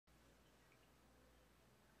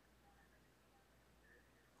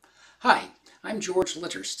Hi, I'm George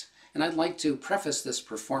Litterst, and I'd like to preface this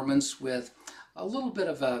performance with a little bit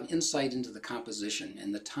of an insight into the composition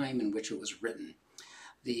and the time in which it was written.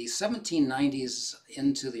 The 1790s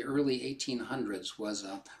into the early 1800s was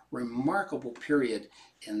a remarkable period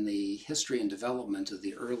in the history and development of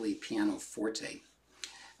the early pianoforte.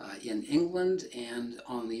 In England and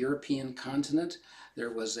on the European continent,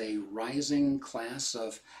 there was a rising class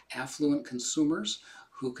of affluent consumers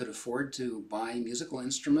who could afford to buy musical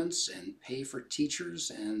instruments and pay for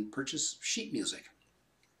teachers and purchase sheet music.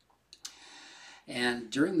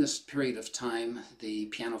 And during this period of time, the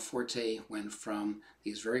pianoforte went from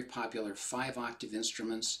these very popular 5-octave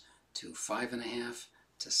instruments to 5.5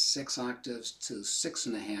 to 6 octaves to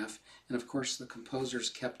 6.5, and of course the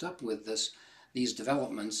composers kept up with these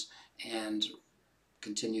developments and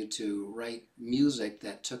continued to write music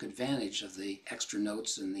that took advantage of the extra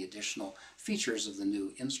notes and the additional features of the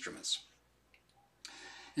new instruments.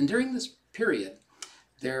 And during this period,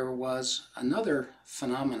 there was another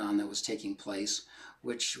phenomenon that was taking place,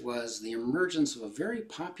 which was the emergence of a very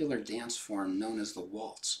popular dance form known as the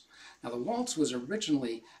waltz. Now, the waltz was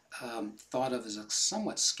originally thought of as a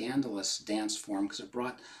somewhat scandalous dance form because it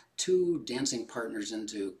brought two dancing partners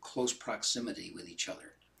into close proximity with each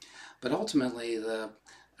other. But ultimately, the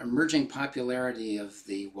emerging popularity of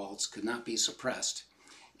the waltz could not be suppressed,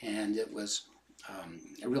 and it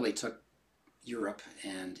really took Europe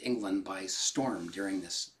and England by storm during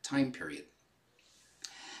this time period.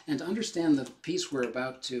 And to understand the piece we're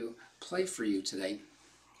about to play for you today,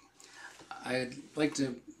 I'd like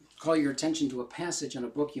to call your attention to a passage in a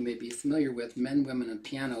book you may be familiar with, Men, Women, and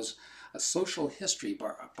Pianos, A Social History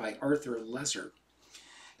by Arthur Lesser.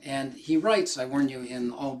 And he writes, I warn you,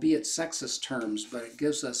 in albeit sexist terms, but it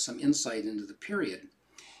gives us some insight into the period.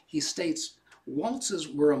 He states, waltzes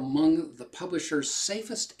were among the publisher's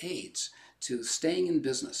safest aids to staying in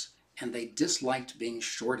business, and they disliked being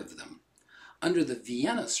short of them. Under the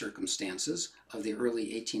Vienna circumstances of the early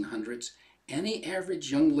 1800s, any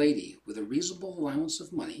average young lady with a reasonable allowance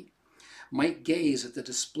of money might gaze at the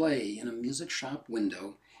display in a music shop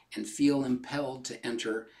window and feel impelled to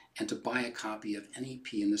enter and to buy a copy of any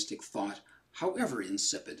pianistic thought, however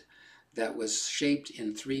insipid, that was shaped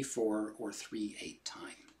in 3/4 or 3/8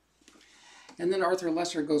 time. And then Arthur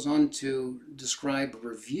Lesser goes on to describe a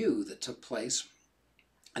review that took place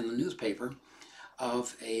in the newspaper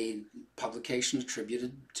of a publication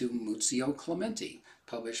attributed to Muzio Clementi,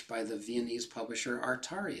 published by the Viennese publisher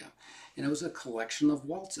Artaria. And it was a collection of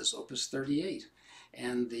waltzes, opus 38.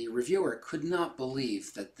 And the reviewer could not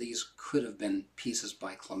believe that these could have been pieces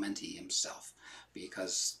by Clementi himself,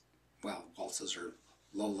 because, well, waltzes are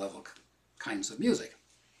low-level kinds of music.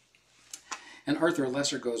 And Arthur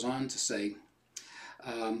Lesser goes on to say,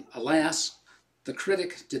 alas, the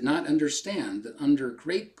critic did not understand that under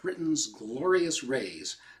Great Britain's glorious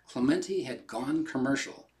rays, Clementi had gone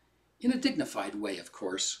commercial, in a dignified way, of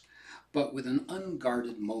course, but with an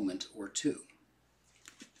unguarded moment or two.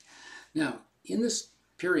 Now, in this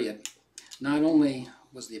period, not only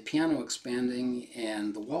was the piano expanding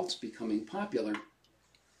and the waltz becoming popular,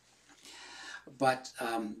 but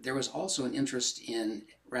there was also an interest in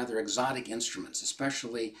rather exotic instruments,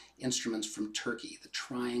 especially instruments from Turkey, the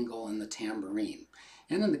triangle and the tambourine.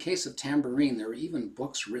 And in the case of tambourine, there were even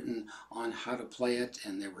books written on how to play it,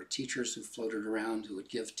 and there were teachers who floated around who would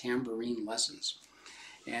give tambourine lessons.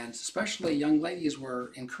 And especially young ladies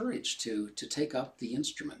were encouraged to take up the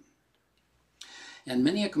instrument. And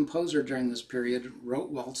many a composer during this period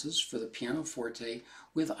wrote waltzes for the pianoforte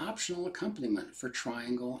with optional accompaniment for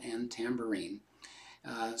triangle and tambourine.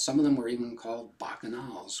 Some of them were even called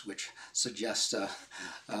bacchanals, which suggests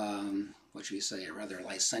what should we say, a rather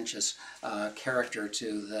licentious character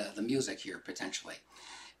to the music here, potentially.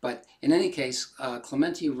 But in any case,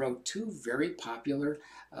 Clementi wrote two very popular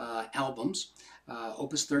albums,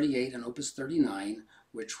 Opus 38 and Opus 39,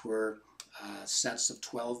 which were sets of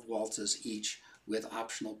 12 waltzes each, with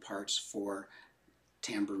optional parts for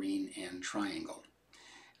tambourine and triangle.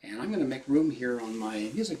 And I'm going to make room here on my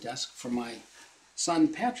music desk for my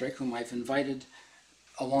son Patrick, whom I've invited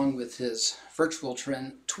along with his virtual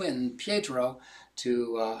twin Pietro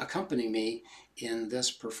to accompany me in this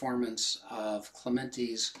performance of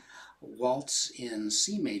Clementi's Waltz in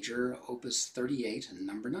C major, Opus 38 and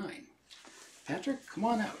number 9. Patrick, come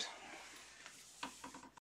on out.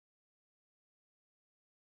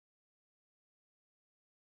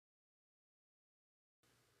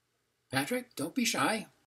 Patrick, don't be shy.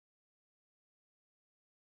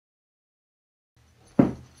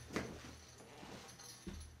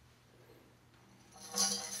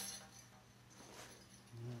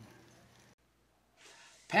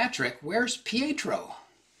 Patrick, where's Pietro?